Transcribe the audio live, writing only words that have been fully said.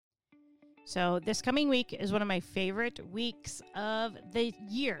So this coming week is one of my favorite weeks of the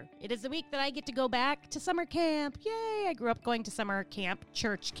year. It is the week that I get to go back to summer camp. Yay! I grew up going to summer camp,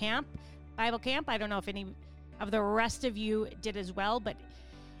 church camp, Bible camp. I don't know if any of the rest of you did as well, but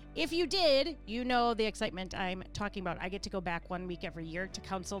if you did, you know the excitement I'm talking about. I get to go back 1 week every year to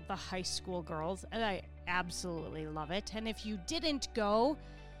counsel the high school girls, and I absolutely love it. And if you didn't go,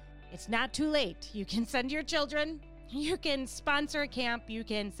 it's not too late. You can send your children. You can sponsor a camp. You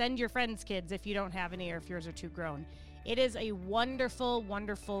can send your friends' kids if you don't have any or if yours are too grown. It is a wonderful,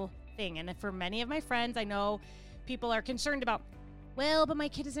 wonderful thing. And for many of my friends, I know people are concerned about, well, but my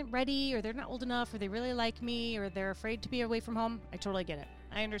kid isn't ready, or they're not old enough, or they really like me, or they're afraid to be away from home. I totally get it.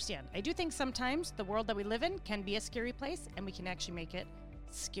 I understand. I do think sometimes the world that we live in can be a scary place, and we can actually make it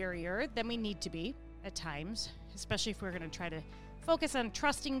scarier than we need to be at times, especially if we're going to try to focus on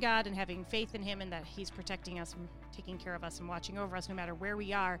trusting God and having faith in Him and that He's protecting us and taking care of us and watching over us no matter where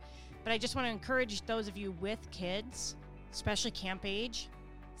we are. But I just want to encourage those of you with kids, especially camp age,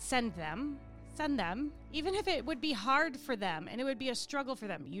 send them, even if it would be hard for them and it would be a struggle for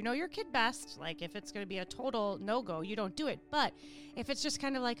them. You know your kid best. Like if it's going to be a total no-go, you don't do it. But if it's just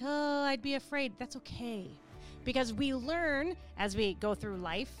kind of like, oh, I'd be afraid, that's okay. Because we learn as we go through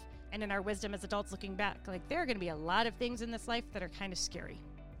life and in our wisdom as adults looking back, like there are going to be a lot of things in this life that are kind of scary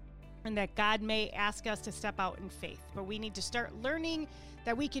and that God may ask us to step out in faith. But we need to start learning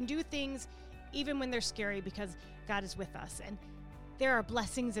that we can do things even when they're scary because God is with us. And there are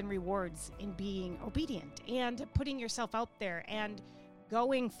blessings and rewards in being obedient and putting yourself out there and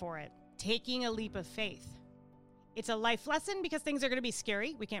going for it, taking a leap of faith. It's a life lesson because things are going to be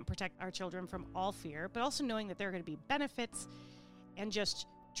scary. We can't protect our children from all fear, but also knowing that there are going to be benefits and just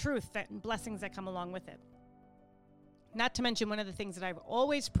truth and blessings that come along with it. Not to mention, one of the things that I've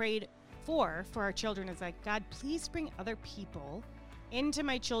always prayed for our children is like, God, please bring other people into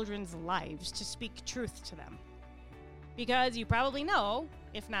my children's lives to speak truth to them. Because you probably know,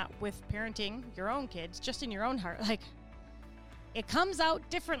 if not with parenting your own kids, just in your own heart, like it comes out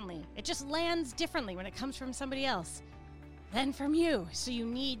differently. It just lands differently when it comes from somebody else than from you. So you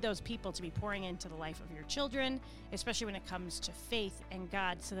need those people to be pouring into the life of your children, especially when it comes to faith and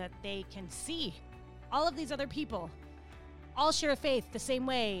God, so that they can see all of these other people all share faith the same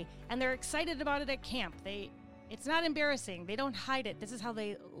way, and they're excited about it at camp. It's not embarrassing. They don't hide it. This is how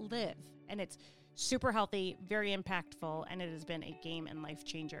they live. And it's super healthy, very impactful, and it has been a game and life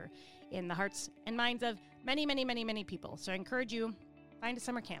changer in the hearts and minds of many, many, many, many people. So I encourage you, find a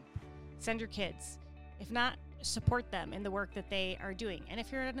summer camp. Send your kids. If not, support them in the work that they are doing. And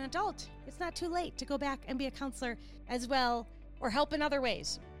if you're an adult, it's not too late to go back and be a counselor as well, or help in other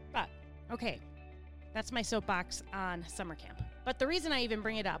ways. But, okay, that's my soapbox on summer camp. But the reason I even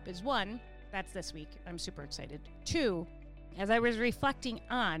bring it up is, one, that's this week. I'm super excited. Two, as I was reflecting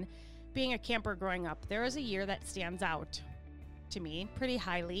on being a camper growing up, there is a year that stands out to me pretty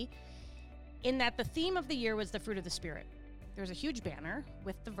highly in that the theme of the year was the fruit of the Spirit. There's a huge banner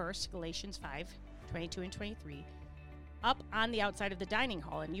with the verse, Galatians 5:22 and 23, up on the outside of the dining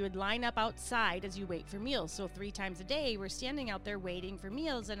hall, and you would line up outside as you wait for meals. So 3 times a day, we're standing out there waiting for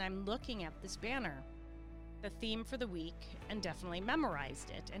meals, and I'm looking at this banner, the theme for the week, and definitely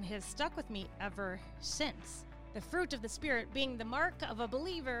memorized it, and has stuck with me ever since. The fruit of the Spirit being the mark of a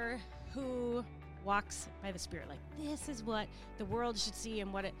believer who walks by the Spirit. Like, this is what the world should see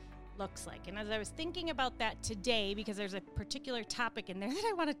and what it looks like. And as I was thinking about that today, because there's a particular topic in there that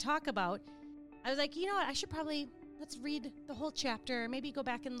I want to talk about, I was like, you know what, let's read the whole chapter, maybe go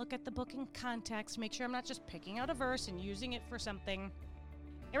back and look at the book in context, make sure I'm not just picking out a verse and using it for something.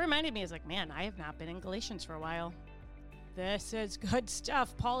 It reminded me, I was like, man, I have not been in Galatians for a while. This is good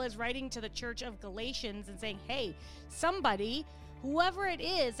stuff. Paul is writing to the church of Galatians and saying, hey, somebody, whoever it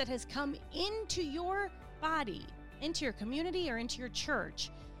is that has come into your body, into your community or into your church,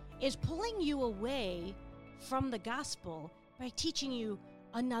 is pulling you away from the gospel by teaching you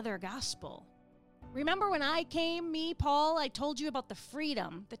another gospel. Remember when I came, me, Paul, I told you about the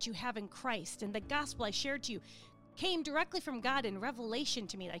freedom that you have in Christ, and the gospel I shared to you came directly from God in revelation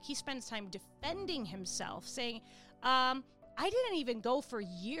to me. Like, he spends time defending himself, saying, I didn't even go for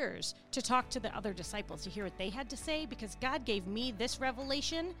years to talk to the other disciples to hear what they had to say, because God gave me this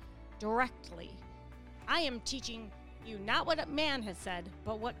revelation directly. I am teaching you not what a man has said,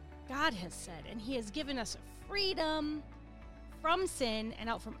 but what God has said. And he has given us freedom from sin and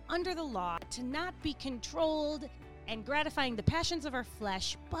out from under the law, to not be controlled and gratifying the passions of our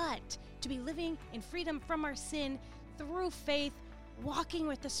flesh, but to be living in freedom from our sin through faith, walking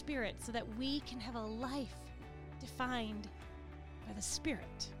with the Spirit, so that we can have a life defined by the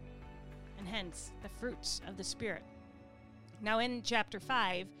Spirit, and hence the fruits of the Spirit. Now in chapter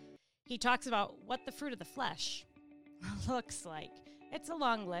 5, he talks about what the fruit of the flesh looks like. It's a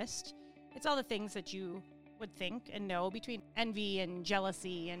long list. It's all the things that you would think and know between envy and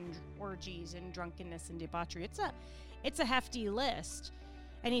jealousy and orgies and drunkenness and debauchery. It's a hefty list.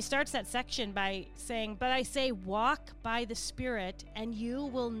 And he starts that section by saying, "But I say, walk by the Spirit, and you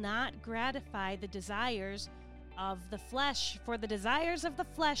will not gratify the desires of the flesh. For the desires of the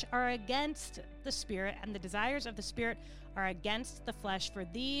flesh are against the Spirit, and the desires of the Spirit are against the flesh. For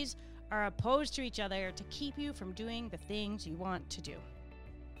these are opposed to each other to keep you from doing the things you want to do."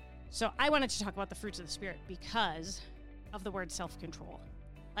 So I wanted to talk about the fruits of the Spirit because of the word self-control.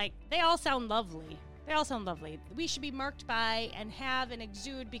 Like, they all sound lovely. We should be marked by and have and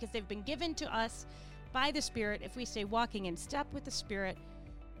exude because they've been given to us by the Spirit. If we stay walking in step with the Spirit,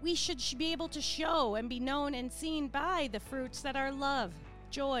 we should be able to show and be known and seen by the fruits that are love,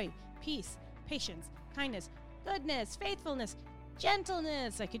 joy, peace, patience, kindness, goodness, faithfulness,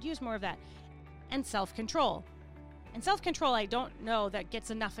 gentleness. I could use more of that. And self-control. And self-control, I don't know that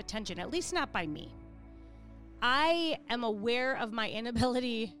gets enough attention, at least not by me. I am aware of my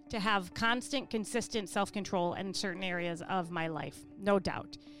inability to have constant, consistent self-control in certain areas of my life, no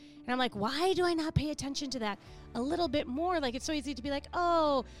doubt. And I'm like, why do I not pay attention to that a little bit more? Like, it's so easy to be like,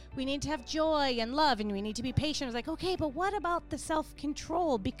 oh, we need to have joy and love and we need to be patient. I was like, okay, but what about the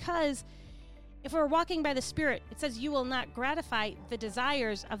self-control? Because if we're walking by the Spirit, it says you will not gratify the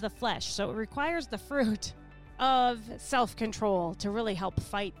desires of the flesh. So it requires the fruit of self-control to really help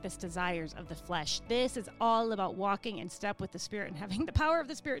fight this desires of the flesh. This is all about walking in step with the Spirit and having the power of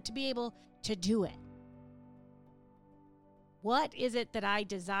the Spirit to be able to do it. What is it that I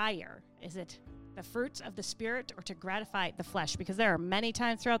desire? Is it the fruits of the Spirit or to gratify the flesh? Because there are many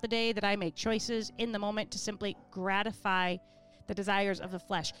times throughout the day that I make choices in the moment to simply gratify the desires of the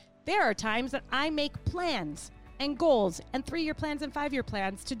flesh. There are times that I make plans and goals and 3-year plans and 5-year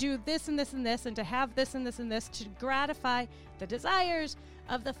plans to do this and this and this and to have this and this and this to gratify the desires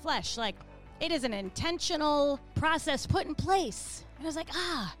of the flesh. Like, it is an intentional process put in place. And I was like,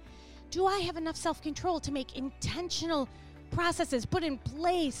 do I have enough self-control to make intentional processes put in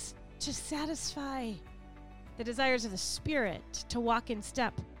place to satisfy the desires of the Spirit, to walk in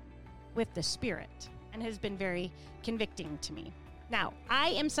step with the Spirit? And has been very convicting to me. Now,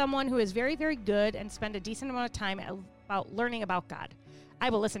 I am someone who is very, very good and spend a decent amount of time about learning about God. I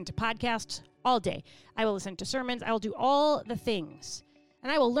will listen to podcasts all day. I will listen to sermons. I will do all the things.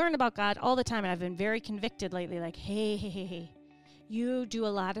 And I will learn about God all the time. And I've been very convicted lately, like, hey, you do a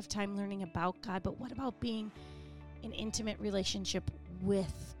lot of time learning about God, but what about being in intimate relationship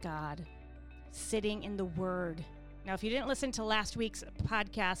with God, sitting in the Word? Now, if you didn't listen to last week's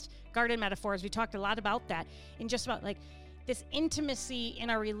podcast, Garden Metaphors, we talked a lot about that in just about like this intimacy in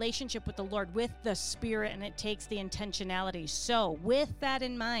our relationship with the Lord, with the Spirit, and it takes the intentionality. So with that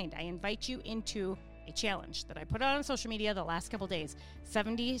in mind, I invite you into a challenge that I put out on social media the last couple days,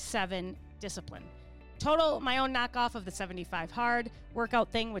 77 Discipline. Total my own knockoff of the 75 Hard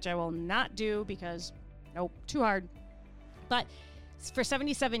workout thing, which I will not do because, nope, too hard. But for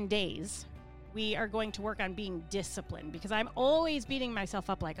 77 days, we are going to work on being disciplined because I'm always beating myself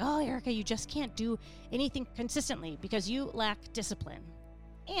up like, oh, Erica, you just can't do anything consistently because you lack discipline.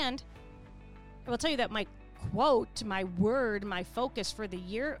 And I will tell you that my quote, my word, my focus for the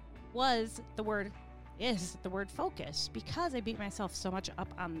year is the word focus, because I beat myself so much up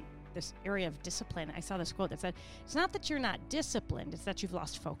on this area of discipline. I saw this quote that said, it's not that you're not disciplined, it's that you've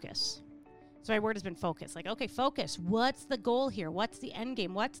lost focus. So my word has been focus. Like, okay, focus. What's the goal here? What's the end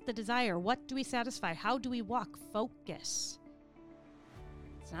game? What's the desire? What do we satisfy? How do we walk? Focus.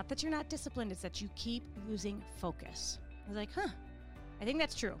 It's not that you're not disciplined. It's that you keep losing focus. I was like, I think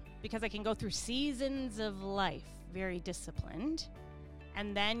that's true, because I can go through seasons of life very disciplined.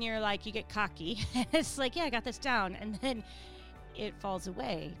 And then you're like, you get cocky. It's like, yeah, I got this down. And then it falls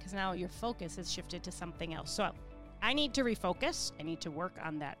away because now your focus has shifted to something else. So I need to refocus. I need to work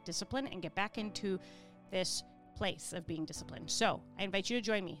on that discipline and get back into this place of being disciplined. So I invite you to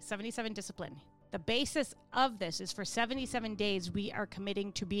join me, 77 Discipline. The basis of this is for 77 days, we are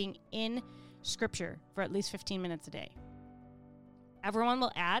committing to being in Scripture for at least 15 minutes a day. Everyone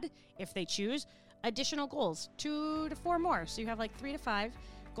will add, if they choose, additional goals, 2 to 4 more. So you have like 3 to 5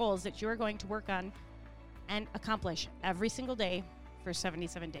 goals that you are going to work on and accomplish every single day for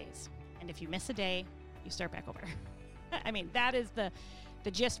 77 days. And if you miss a day, you start back over. I mean, that is the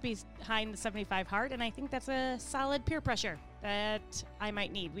gist behind the 75 Hard, and I think that's a solid peer pressure that I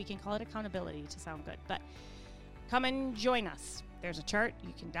might need. We can call it accountability to sound good, but come and join us. There's a chart.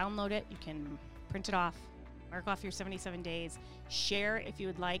 You can download it. You can print it off, mark off your 77 days, share if you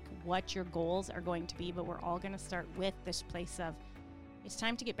would like what your goals are going to be, but we're all going to start with this place of It's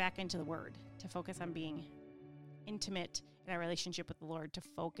time to get back into the Word, to focus on being intimate in our relationship with the Lord, to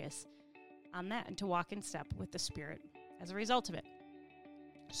focus on that and to walk in step with the Spirit as a result of it.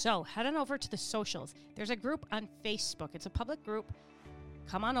 So head on over to the socials. There's a group on Facebook. It's a public group.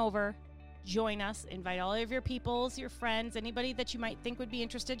 Come on over, join us, invite all of your peoples, your friends, anybody that you might think would be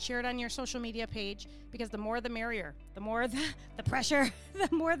interested, share it on your social media page, because the more the merrier, the more the pressure,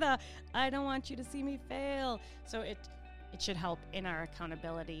 the more the, I don't want you to see me fail. So it should help in our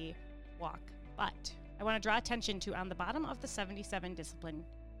accountability walk. But I want to draw attention to on the bottom of the 77 discipline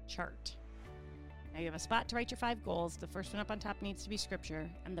chart. Now you have a spot to write your 5 goals. The first one up on top needs to be scripture,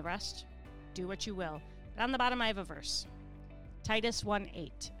 and the rest, do what you will. But on the bottom I have a verse, Titus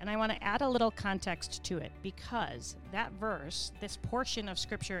 1:8, and I want to add a little context to it, because that verse, this portion of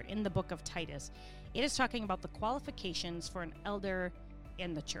scripture in the book of Titus, it is talking about the qualifications for an elder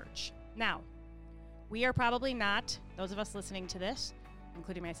in the church. Now, we are probably not, those of us listening to this,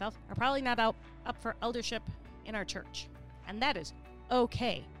 including myself, are probably not up for eldership in our church, and that is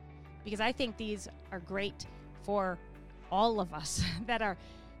okay. Because I think these are great for all of us that are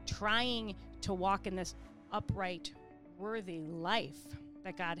trying to walk in this upright, worthy life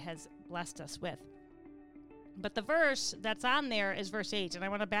that God has blessed us with. But the verse that's on there is verse 8, and I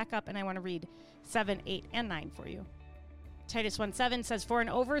want to back up and I want to read 7, 8, and 9 for you. Titus 1:7 says, "For an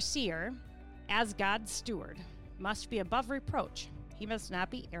overseer, as God's steward, must be above reproach. He must not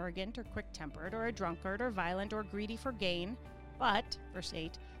be arrogant or quick-tempered or a drunkard or violent or greedy for gain, but," verse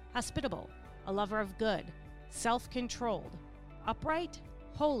 8, "hospitable, a lover of good, self-controlled, upright,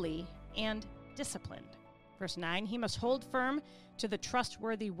 holy, and disciplined." Verse 9, "He must hold firm to the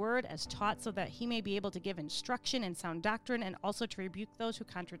trustworthy word as taught, so that he may be able to give instruction in sound doctrine and also to rebuke those who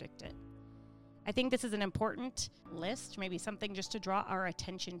contradict it." I think this is an important list, maybe something just to draw our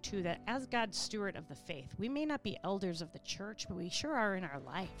attention to, that as God's steward of the faith, we may not be elders of the church, but we sure are in our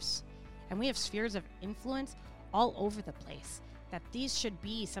lives. And we have spheres of influence all over the place. That these should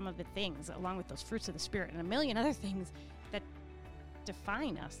be some of the things, along with those fruits of the Spirit and a million other things that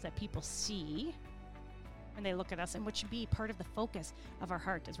define us, that people see when they look at us, and which should be part of the focus of our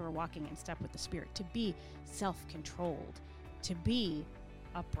heart as we're walking in step with the Spirit, to be self-controlled, to be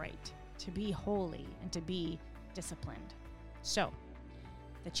upright, to be holy, and to be disciplined. So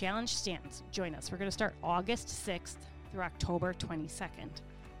the challenge stands. Join us. We're going to start August 6th through October 22nd.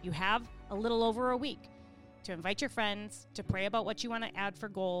 You have a little over a week to invite your friends, to pray about what you want to add for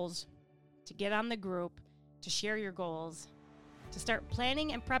goals, to get on the group, to share your goals, to start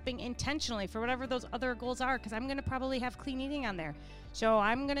planning and prepping intentionally for whatever those other goals are, because I'm going to probably have clean eating on there. So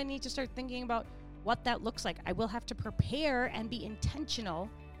I'm going to need to start thinking about what that looks like. I will have to prepare and be intentional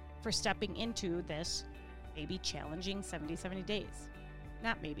for stepping into this maybe challenging 70 days.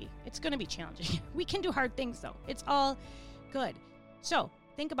 Not maybe. It's going to be challenging. We can do hard things, though. It's all good. So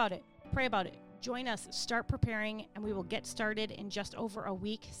think about it. Pray about it. Join us, start preparing, and we will get started in just over a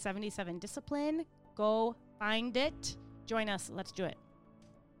week. 77 Discipline. Go find it. Join us. Let's do it.